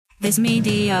This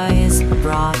media is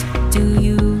brought to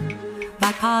you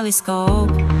by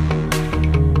Polyscope.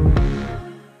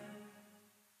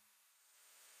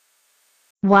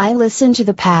 Why listen to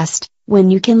the past when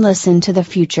you can listen to the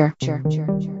future?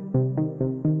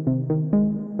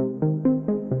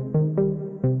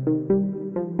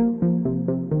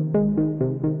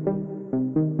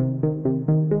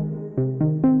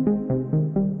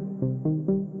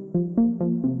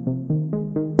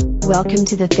 Welcome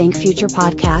to the Think Future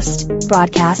podcast,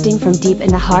 broadcasting from deep in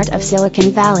the heart of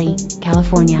Silicon Valley,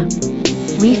 California.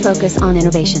 We focus on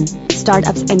innovation,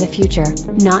 startups and the future,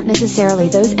 not necessarily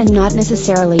those and not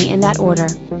necessarily in that order.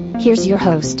 Here's your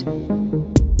host.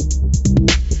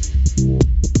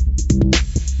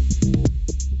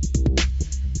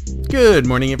 Good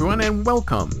morning, everyone, and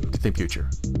welcome to Think Future.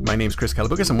 My name is Chris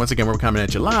Kalaboukis, and once again, we're coming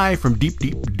at you live from deep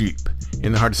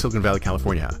in the heart of Silicon Valley,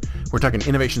 California. We're talking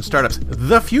innovation, startups,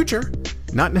 the future,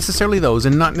 not necessarily those,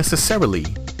 and not necessarily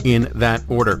in that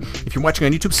order. If you're watching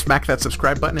on YouTube, smack that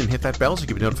subscribe button and hit that bell so you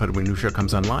can be notified when a new show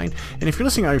comes online. And if you're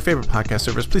listening on your favorite podcast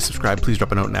service, please subscribe. Please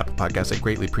drop a note in Apple Podcasts. I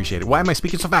greatly appreciate it. Why am I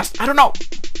speaking so fast? I don't know.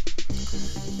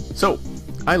 So,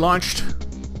 I launched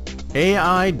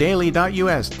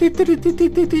AIDaily.us,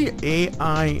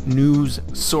 AI news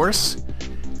source,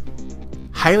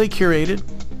 highly curated,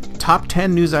 top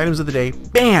 10 news items of the day,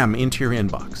 bam, into your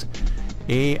inbox.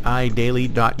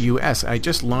 AIDaily.us. I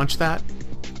just launched that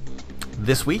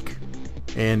this week,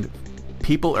 and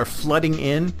people are flooding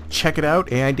in. Check it out,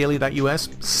 AIDaily.us.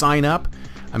 Sign up.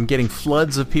 I'm getting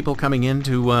floods of people coming in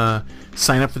to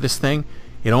sign up for this thing.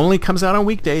 It only comes out on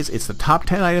weekdays. It's the top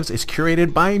 10 items. It's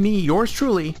curated by me, yours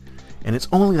truly, and it's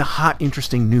only the hot,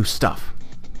 interesting new stuff.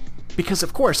 Because,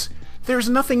 of course, there's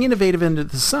nothing innovative under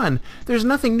the sun. There's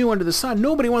nothing new under the sun.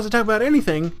 Nobody wants to talk about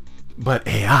anything but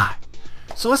AI.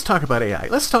 So let's talk about AI.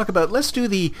 Let's do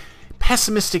the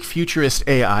pessimistic futurist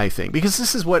AI thing, because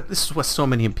this is what so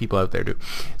many people out there do.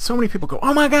 So many people go,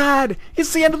 "Oh my God,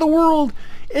 it's the end of the world.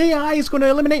 AI is going to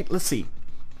eliminate," let's see,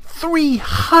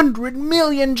 300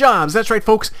 million jobs. That's right,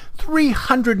 folks.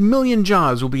 300 million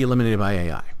jobs will be eliminated by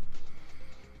AI.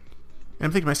 And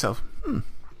I'm thinking to myself,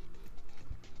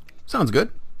 sounds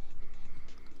good.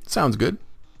 Sounds good.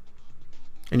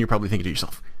 And you're probably thinking to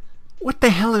yourself, what the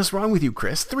hell is wrong with you,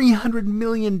 Chris? 300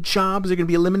 million jobs are going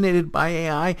to be eliminated by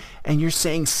AI, and you're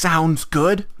saying sounds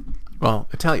good? Well,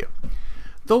 I tell you,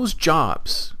 those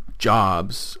jobs,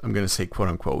 I'm going to say quote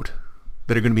unquote,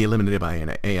 that are going to be eliminated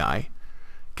by AI,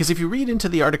 because if you read into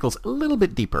the articles a little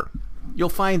bit deeper, you'll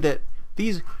find that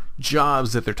these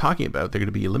jobs that they're talking about, they're going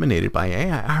to be eliminated by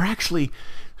AI, are actually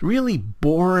really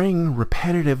boring,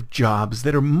 repetitive jobs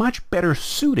that are much better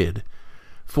suited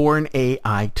for an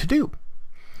AI to do.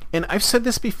 And I've said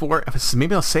this before,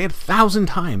 maybe I'll say it 1,000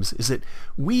 times, is that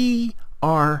we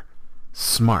are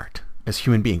smart as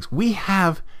human beings. We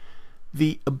have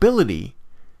the ability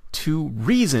to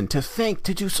reason, to think,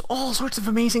 to do all sorts of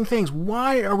amazing things.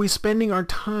 Why are we spending our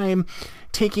time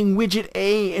taking widget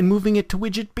A and moving it to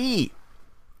widget B?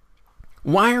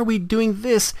 Why are we doing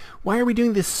this? Why are we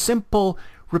doing this simple,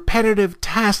 repetitive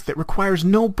task that requires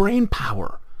no brain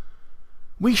power?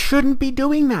 We shouldn't be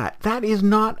doing that. That is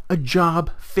not a job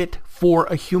fit for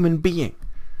a human being.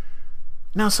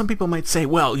 Now, some people might say,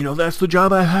 well, that's the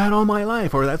job I've had all my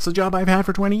life, or that's the job I've had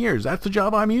for 20 years. That's the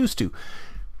job I'm used to.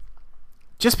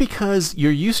 Just because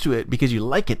you're used to it, because you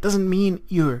like it, doesn't mean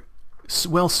you're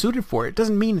well suited for it. It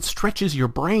doesn't mean it stretches your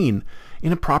brain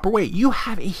in a proper way. You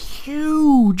have a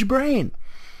huge brain.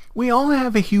 We all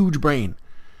have a huge brain.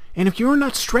 And if you're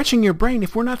not stretching your brain,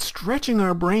 if we're not stretching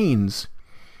our brains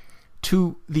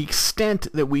to the extent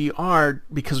that we are,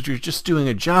 because you're just doing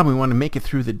a job and we want to make it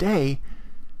through the day,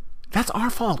 that's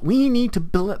our fault. We need to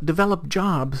develop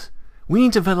jobs. We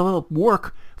need to develop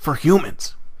work for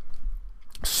humans.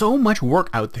 So much work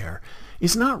out there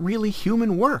is not really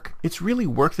human work. It's really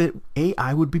work that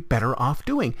AI would be better off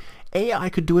doing. AI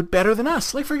could do it better than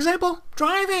us. Like, for example,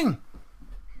 driving.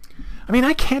 I mean,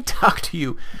 I can't talk to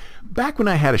you. Back when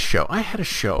I had a show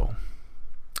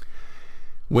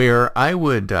where I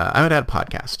would have a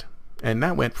podcast, and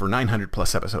that went for 900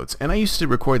 plus episodes, and I used to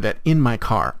record that in my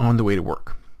car on the way to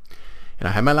work. And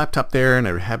I had my laptop there, and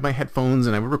I had my headphones,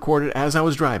 and I would record it as I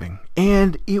was driving.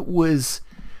 And it was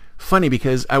funny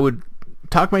because I would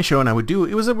talk my show, and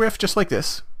it was a riff just like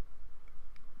this.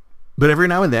 But every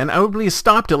now and then, I would really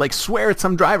stop to swear at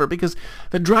some driver because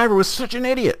the driver was such an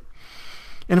idiot.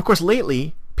 And of course,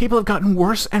 lately, people have gotten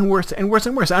worse and worse and worse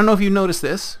and worse. I don't know if you've noticed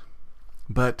this,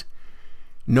 but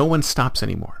no one stops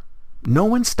anymore. No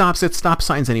one stops at stop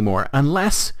signs anymore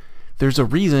unless there's a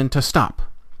reason to stop.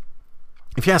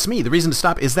 If you ask me, the reason to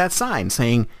stop is that sign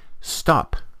saying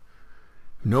stop.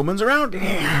 No one's around.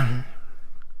 I'm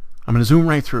going to zoom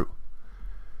right through.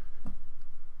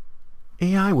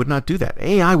 AI would not do that.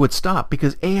 AI would stop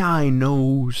because AI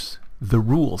knows the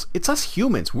rules. It's us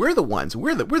humans. We're the ones.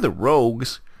 We're the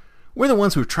rogues. We're the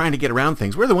ones who are trying to get around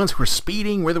things. We're the ones who are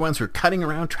speeding. We're the ones who are cutting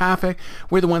around traffic.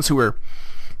 We're the ones who are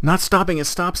not stopping at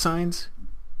stop signs.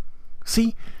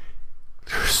 See,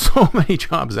 there's so many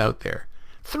jobs out there.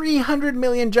 300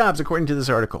 million jobs, according to this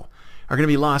article, are going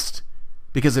to be lost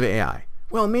because of AI.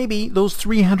 Well, maybe those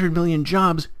 300 million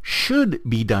jobs should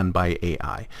be done by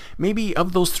AI. Maybe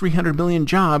of those 300 million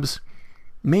jobs,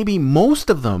 maybe most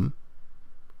of them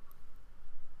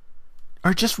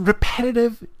are just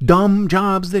repetitive, dumb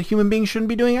jobs that human beings shouldn't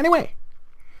be doing anyway.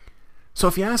 So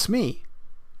if you ask me,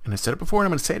 and I said it before and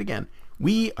I'm going to say it again,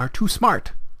 we are too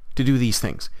smart to do these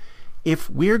things. If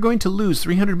we're going to lose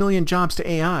 300 million jobs to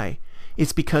AI,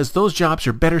 it's because those jobs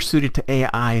are better suited to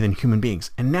AI than human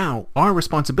beings. And now our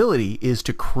responsibility is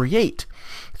to create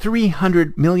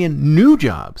 300 million new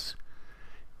jobs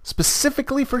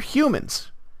specifically for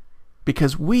humans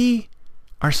because we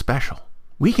are special.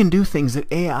 We can do things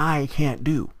that AI can't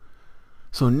do.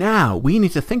 So now we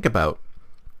need to think about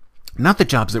not the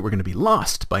jobs that were going to be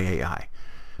lost by AI,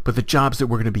 but the jobs that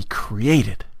were going to be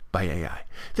created by AI.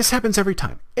 This happens every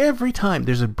time. Every time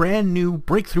there's a brand new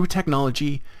breakthrough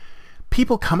technology,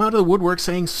 people come out of the woodwork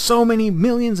saying so many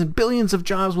millions and billions of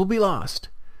jobs will be lost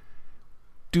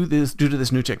due to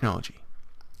this new technology.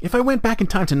 If I went back in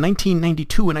time to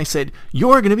 1992 and I said,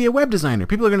 you're going to be a web designer,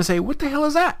 people are going to say, what the hell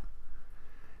is that?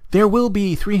 There will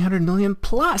be 300 million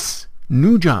plus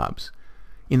new jobs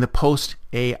in the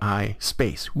post-AI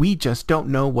space. We just don't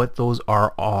know what those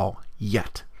are all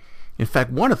yet. In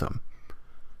fact, one of them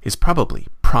is probably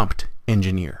prompt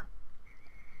engineer.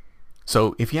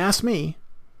 So if you ask me,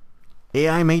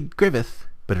 AI may giveth,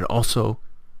 but it also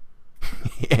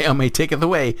AI may taketh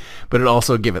away, but it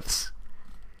also giveth.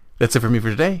 That's it for me for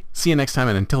today. See you next time,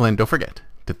 and until then, don't forget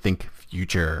to think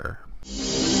future.